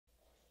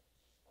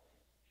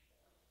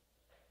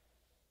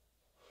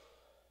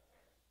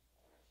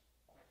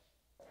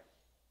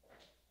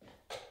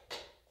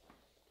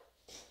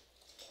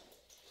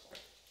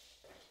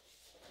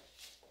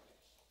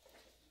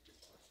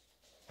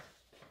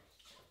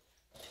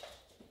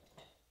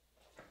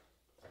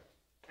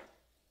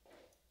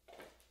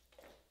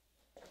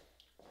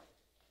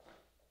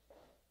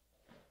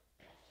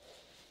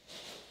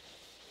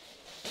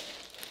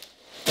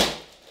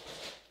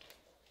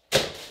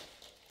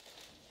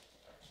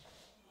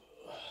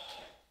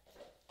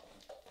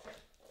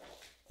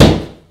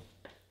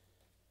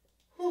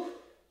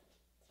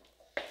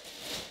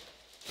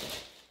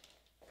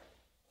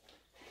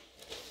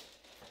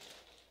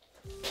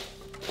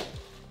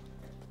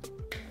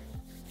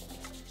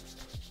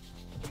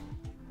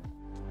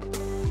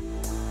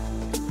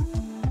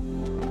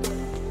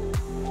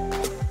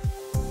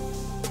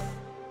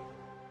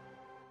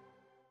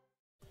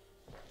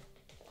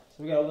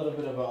got a little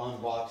bit of an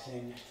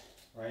unboxing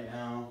right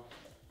now.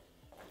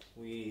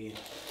 We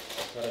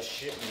got a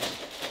shipment.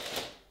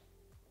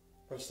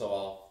 First of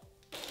all,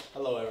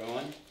 hello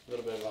everyone. A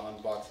little bit of an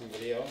unboxing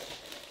video.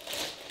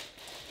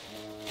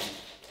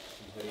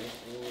 Some hoodies.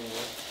 Ooh,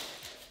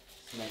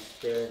 it's a nice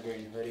spare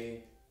green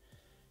hoodie.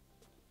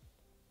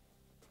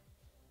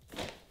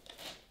 What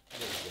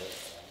is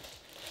this?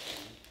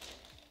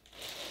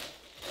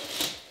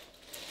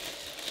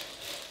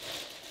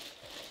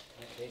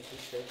 Okay,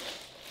 t-shirts.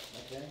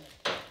 Okay.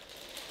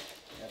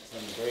 Got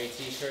some gray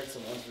t-shirts. The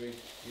ones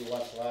you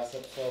watched last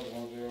episode, the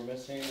ones we were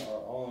missing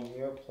are all in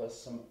here, plus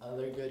some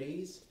other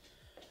goodies.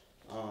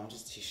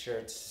 Just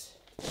t-shirts.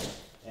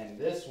 And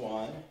this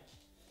one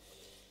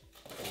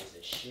is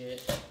a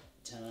shit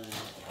ton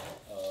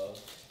of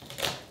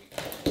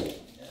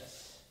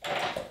this. A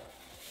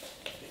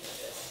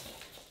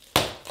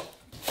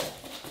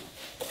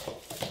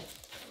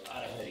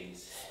lot of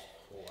hoodies.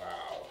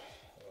 Wow.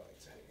 I like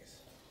hoodies.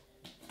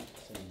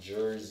 Some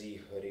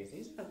jersey hoodies.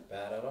 These aren't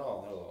bad at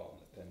all. They're a little on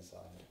the thin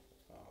side.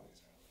 Oh,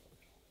 these are a little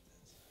bit on the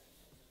thin side.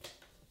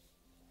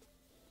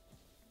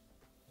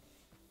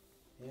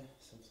 Yeah,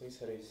 some fleece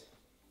hoodies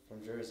from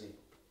Jersey.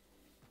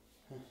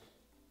 Huh.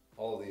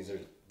 All of these are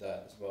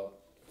that. It's about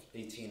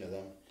 18 of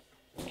them.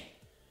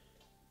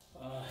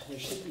 There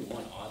should be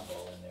one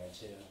oddball in there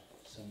too.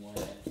 Somewhere,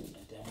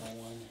 a demo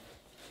one.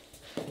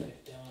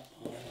 Picked out.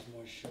 Oh, there's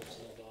more shirts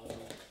at the bottom.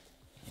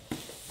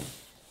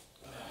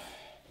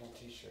 More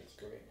t-shirts,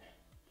 great.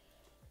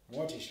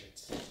 More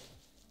t-shirts.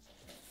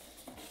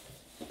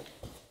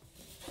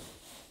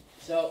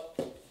 So,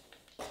 a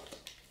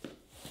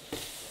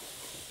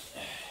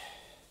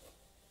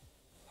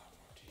lot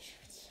more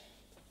t-shirts.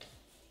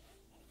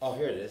 Oh,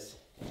 here it is.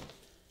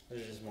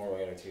 There's just more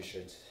regular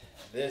t-shirts.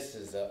 This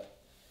is the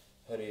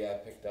hoodie I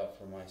picked up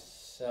for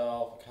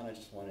myself. I kind of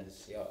just wanted to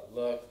see how it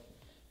looked.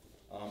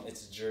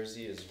 It's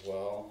jersey as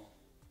well,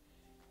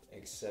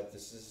 except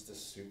this is the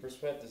super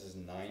sweat. This is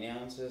 9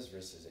 ounces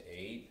versus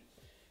 8.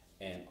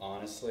 And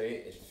honestly,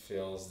 it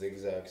feels the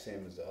exact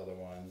same as the other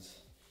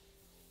ones.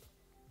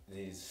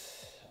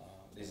 These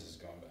is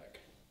going back.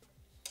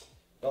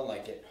 Don't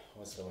like it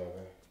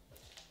whatsoever.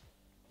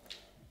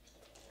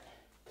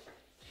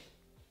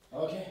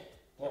 Okay,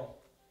 well,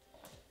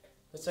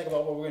 let's talk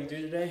about what we're gonna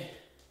do today.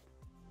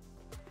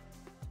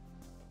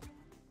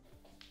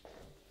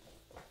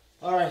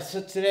 All right,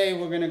 so today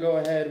we're gonna go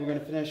ahead, we're gonna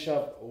finish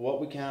up what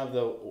we can of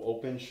the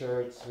open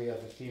shirts. We have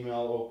the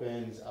female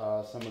opens,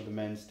 some of the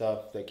men's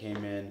stuff that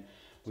came in.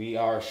 We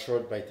are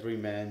short by 3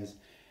 men's,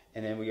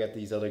 and then we got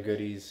these other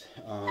goodies.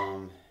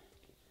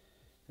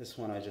 This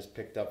one I just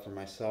picked up for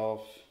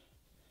myself,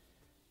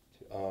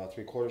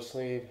 3/4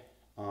 sleeve.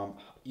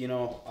 You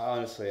know,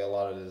 honestly, a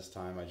lot of this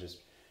time I just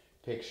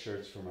pick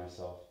shirts for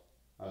myself,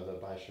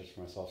 buy shirts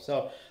for myself.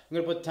 So I'm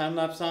gonna put time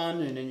lapse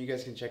on, and then you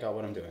guys can check out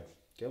what I'm doing.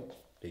 Go,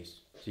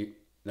 peace. See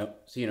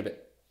you in a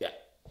bit. Yeah.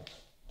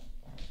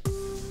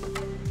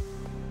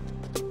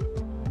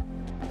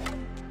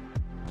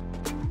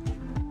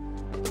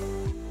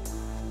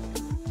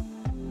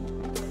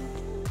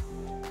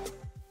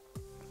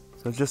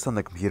 So just on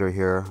the computer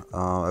here,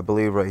 I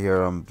believe right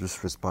here I'm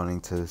just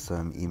responding to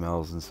some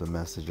emails and some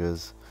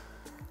messages,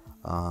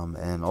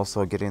 and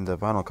also getting the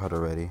vinyl cutter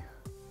ready.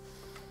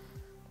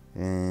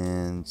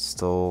 And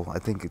still, I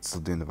think it's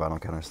still doing the vinyl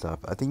cutter stuff.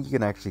 I think you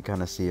can actually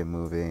kind of see it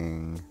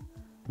moving.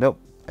 Nope,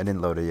 I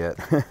didn't load it yet.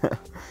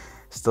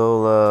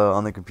 Still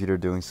on the computer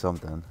doing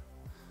something.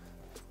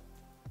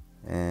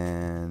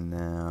 And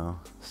now,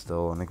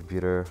 still on the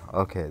computer.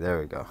 Okay, there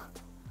we go.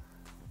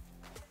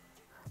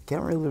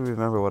 Can't really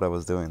remember what I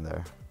was doing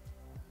there.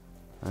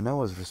 I know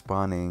I was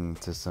responding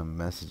to some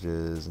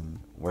messages and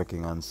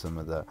working on some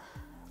of the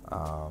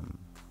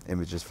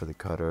images for the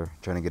cutter,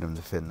 trying to get them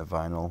to fit in the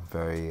vinyl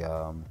very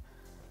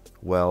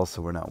well,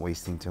 so we're not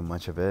wasting too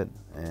much of it.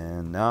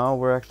 And now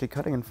we're actually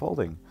cutting and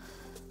folding.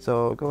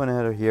 So going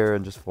ahead here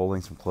and just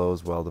folding some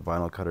clothes while the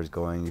vinyl cutter is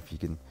going. If you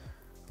can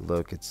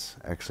look, it's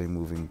actually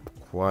moving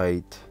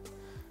quite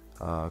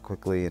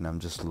quickly, and I'm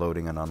just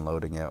loading and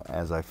unloading it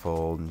as I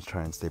fold and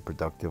trying to stay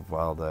productive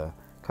while the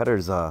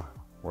cutter's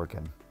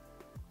working.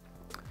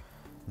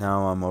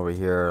 Now I'm over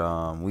here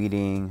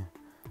weeding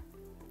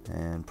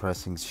and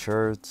pressing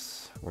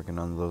shirts, working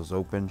on those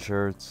open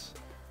shirts.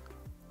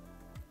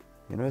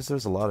 You notice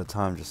there's a lot of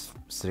time just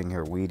sitting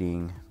here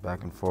weeding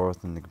back and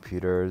forth in the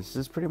computer. This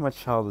is pretty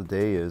much how the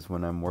day is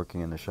when I'm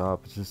working in the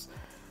shop. It's just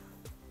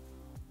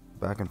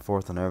back and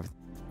forth on everything.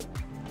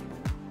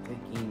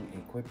 Taking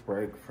a quick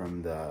break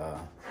from the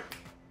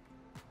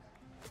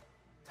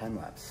time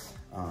lapse.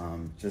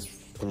 Just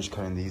finished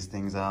cutting these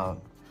things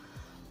out.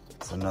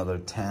 It's another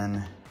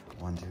 10.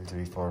 1, 2,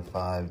 3, 4,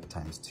 5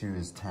 times 2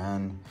 is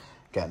 10.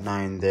 Got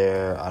 9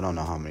 there. I don't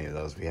know how many of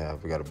those we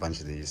have. We got a bunch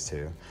of these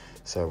too.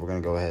 So we're gonna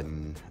go ahead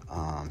and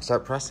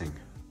start pressing.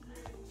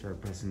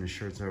 Start pressing the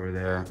shirts over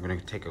there. I'm gonna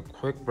take a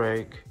quick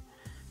break.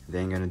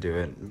 Then gonna do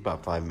it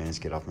about 5 minutes,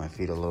 get off my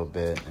feet a little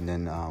bit, and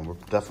then we're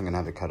definitely gonna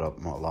have to cut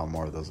up a lot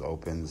more of those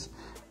opens.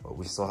 But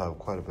we still have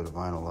quite a bit of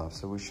vinyl left,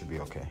 so we should be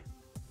okay.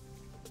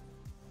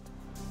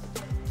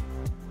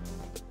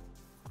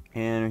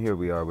 And here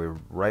we are, we're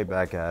right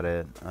back at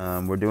it.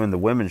 We're doing the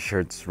women's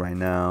shirts right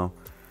now.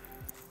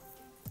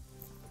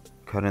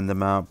 Cutting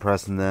them out,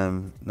 pressing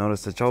them.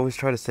 Notice that you always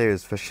try to stay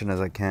as efficient as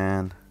I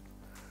can.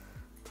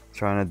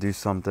 Trying to do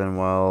something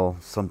while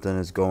something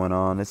is going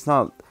on. It's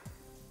not,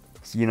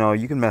 you know,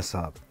 you can mess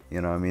up. You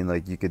know what I mean?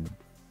 Like, you could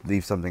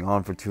leave something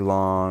on for too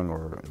long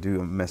or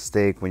do a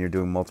mistake when you're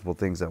doing multiple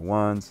things at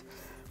once.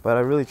 But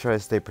I really try to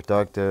stay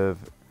productive.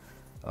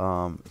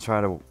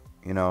 Try to,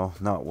 you know,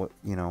 not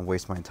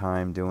waste my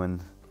time doing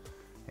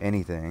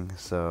anything.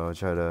 So I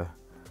try to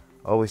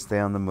always stay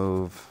on the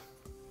move.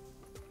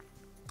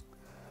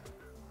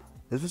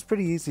 This was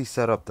pretty easy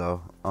setup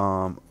though.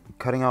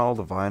 Cutting out all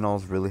the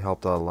vinyls really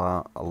helped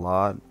out a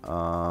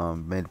lot.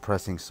 Made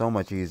pressing so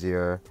much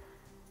easier,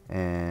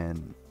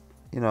 and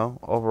you know,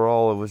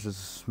 overall it was just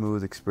a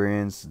smooth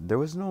experience. There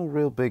was no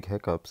real big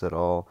hiccups at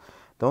all.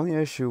 The only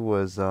issue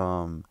was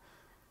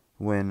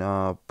when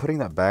putting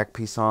that back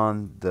piece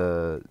on,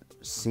 the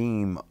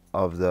seam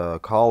of the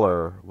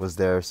collar was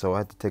there, so I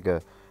had to take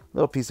a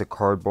little piece of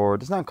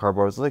cardboard. It's not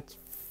cardboard,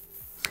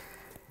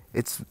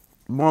 it's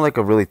more like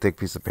a really thick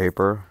piece of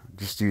paper.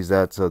 Just use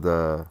that so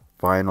the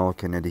vinyl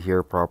can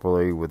adhere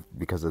properly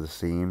because of the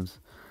seams.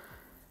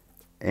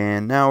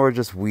 And now we're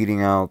just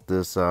weeding out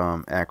this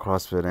at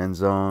CrossFit End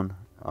Zone.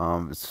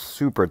 It's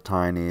super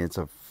tiny. It's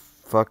a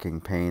fucking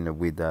pain to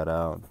weed that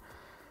out.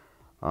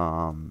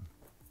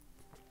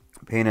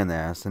 Pain in the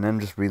ass. And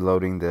then just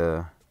reloading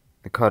the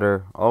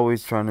cutter.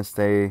 Always trying to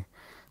stay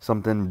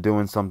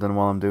doing something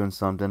while I'm doing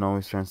something.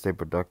 Always trying to stay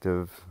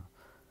productive.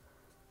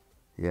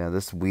 Yeah,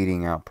 this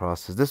weeding out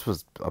process. This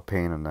was a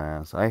pain in the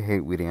ass. I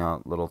hate weeding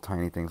out little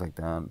tiny things like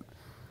that.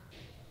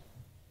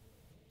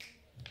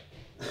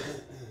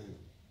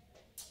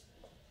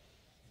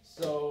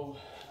 So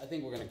I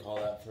think we're gonna call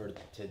that for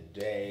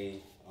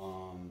today.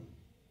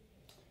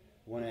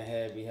 Went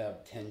ahead. We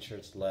have 10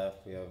 shirts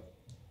left. We have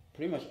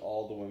pretty much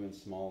all the women's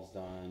smalls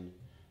done.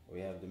 We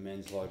have the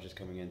men's larges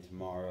coming in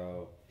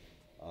tomorrow.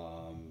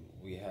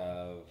 We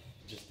have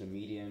just the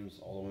mediums.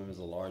 All the women's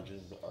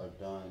larges are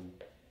done.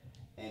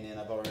 And then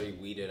I've already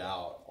weeded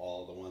out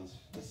all the ones.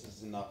 This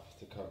is enough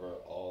to cover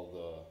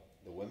all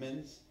the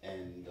women's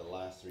and the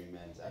last 3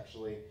 men's.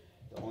 Actually,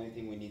 the only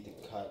thing we need to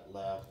cut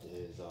left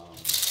is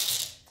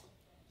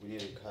we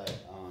need to cut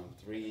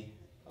 3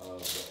 of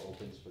the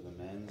opens for the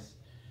men's.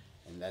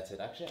 And that's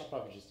it. Actually, I'll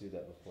probably just do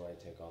that before I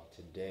take off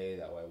today.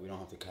 That way we don't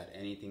have to cut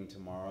anything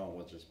tomorrow.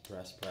 We'll just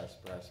press.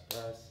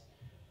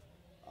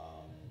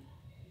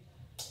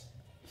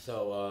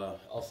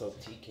 Also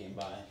T came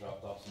by and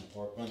dropped off some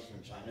pork buns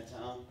from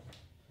Chinatown.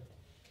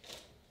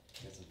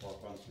 Get some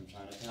pork buns from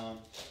Chinatown,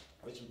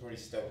 which I'm pretty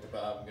stoked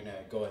about. I'm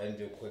gonna go ahead and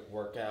do a quick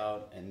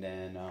workout and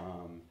then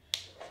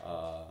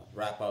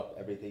wrap up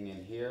everything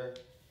in here.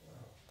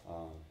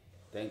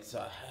 Thanks.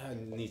 I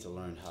need to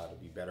learn how to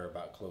be better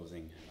about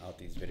closing out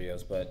these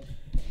videos. But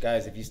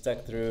guys, if you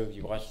stuck through,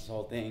 you watched this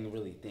whole thing,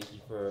 really thank you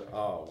for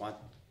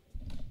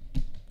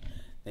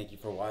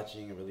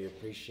watching. I really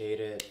appreciate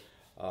it.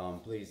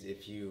 Please,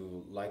 if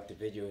you liked the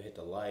video, hit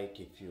the like.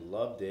 If you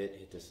loved it,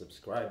 hit the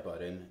subscribe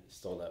button.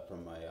 Stole that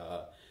from my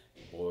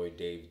boy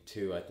Dave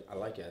too. I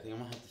like it. I think I'm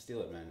gonna have to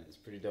steal it, man. It's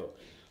pretty dope.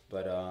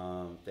 But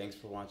thanks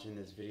for watching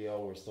this video.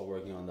 We're still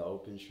working on the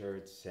open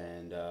shirts,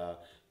 and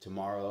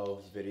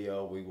tomorrow's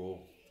video we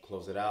will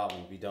close it out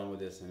and be done with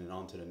this and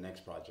on to the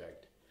next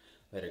project.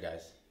 Later,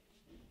 guys.